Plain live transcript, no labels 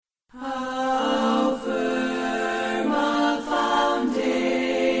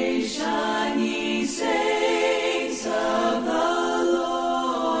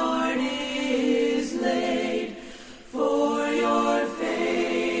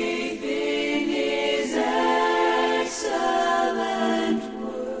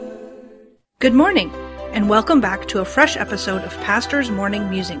Good morning, and welcome back to a fresh episode of Pastor's Morning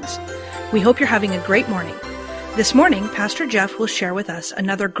Musings. We hope you're having a great morning. This morning, Pastor Jeff will share with us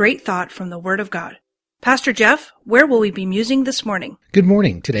another great thought from the Word of God. Pastor Jeff, where will we be musing this morning? Good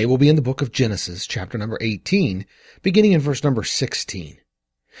morning. Today we'll be in the book of Genesis, chapter number 18, beginning in verse number 16.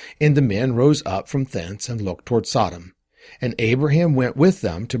 And the men rose up from thence and looked toward Sodom, and Abraham went with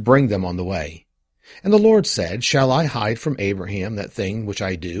them to bring them on the way. And the Lord said, Shall I hide from Abraham that thing which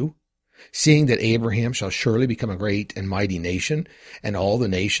I do? Seeing that Abraham shall surely become a great and mighty nation, and all the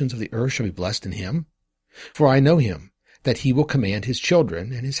nations of the earth shall be blessed in him. For I know him, that he will command his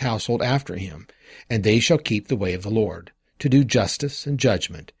children and his household after him, and they shall keep the way of the Lord, to do justice and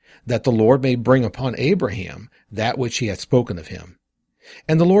judgment, that the Lord may bring upon Abraham that which he hath spoken of him.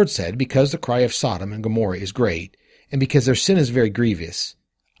 And the Lord said, Because the cry of Sodom and Gomorrah is great, and because their sin is very grievous,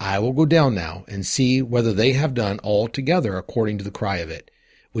 I will go down now and see whether they have done altogether according to the cry of it,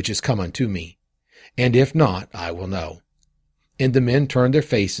 which is come unto me. And if not, I will know. And the men turned their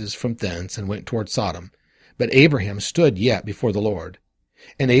faces from thence and went toward Sodom. But Abraham stood yet before the Lord.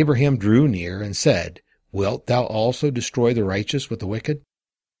 And Abraham drew near and said, Wilt thou also destroy the righteous with the wicked?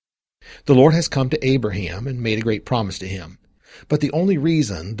 The Lord has come to Abraham and made a great promise to him. But the only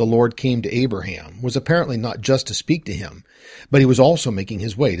reason the Lord came to Abraham was apparently not just to speak to him, but he was also making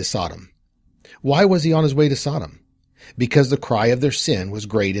his way to Sodom. Why was he on his way to Sodom? Because the cry of their sin was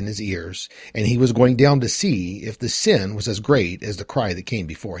great in his ears, and he was going down to see if the sin was as great as the cry that came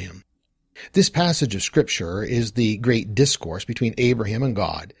before him. This passage of Scripture is the great discourse between Abraham and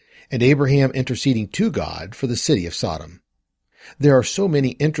God, and Abraham interceding to God for the city of Sodom. There are so many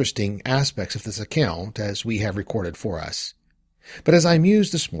interesting aspects of this account as we have recorded for us. But as I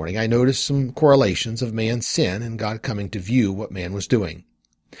mused this morning, I noticed some correlations of man's sin and God coming to view what man was doing.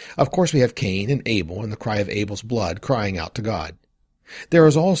 Of course, we have Cain and Abel and the cry of Abel's blood crying out to God. There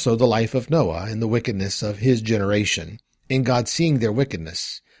is also the life of Noah and the wickedness of his generation, and God seeing their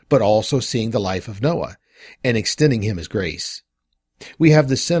wickedness, but also seeing the life of Noah and extending him his grace. We have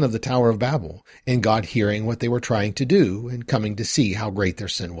the sin of the Tower of Babel, and God hearing what they were trying to do and coming to see how great their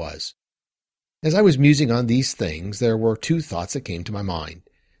sin was. As I was musing on these things, there were two thoughts that came to my mind.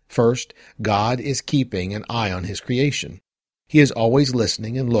 First, God is keeping an eye on his creation. He is always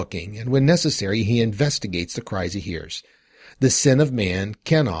listening and looking, and when necessary, he investigates the cries he hears. The sin of man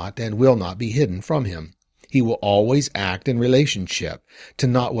cannot and will not be hidden from him. He will always act in relationship to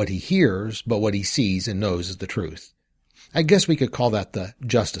not what he hears, but what he sees and knows is the truth. I guess we could call that the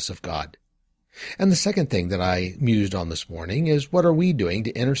justice of God. And the second thing that I mused on this morning is, what are we doing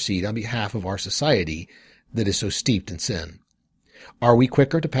to intercede on behalf of our society that is so steeped in sin? Are we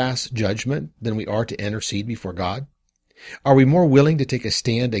quicker to pass judgment than we are to intercede before God? Are we more willing to take a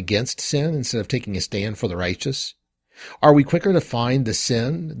stand against sin instead of taking a stand for the righteous? Are we quicker to find the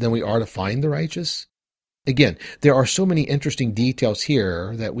sin than we are to find the righteous? Again, there are so many interesting details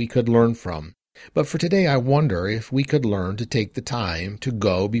here that we could learn from. But for today, I wonder if we could learn to take the time to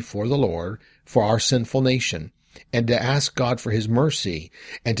go before the Lord for our sinful nation and to ask God for his mercy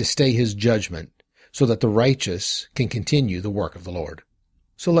and to stay his judgment so that the righteous can continue the work of the Lord.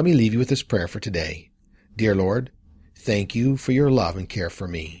 So let me leave you with this prayer for today. Dear Lord, thank you for your love and care for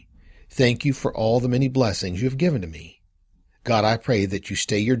me. Thank you for all the many blessings you have given to me. God, I pray that you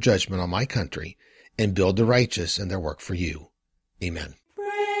stay your judgment on my country and build the righteous in their work for you. Amen.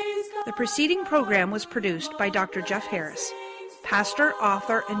 The preceding program was produced by Dr. Jeff Harris, pastor,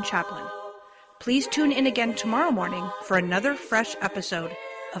 author, and chaplain. Please tune in again tomorrow morning for another fresh episode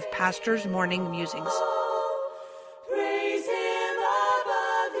of Pastor's Morning Musings.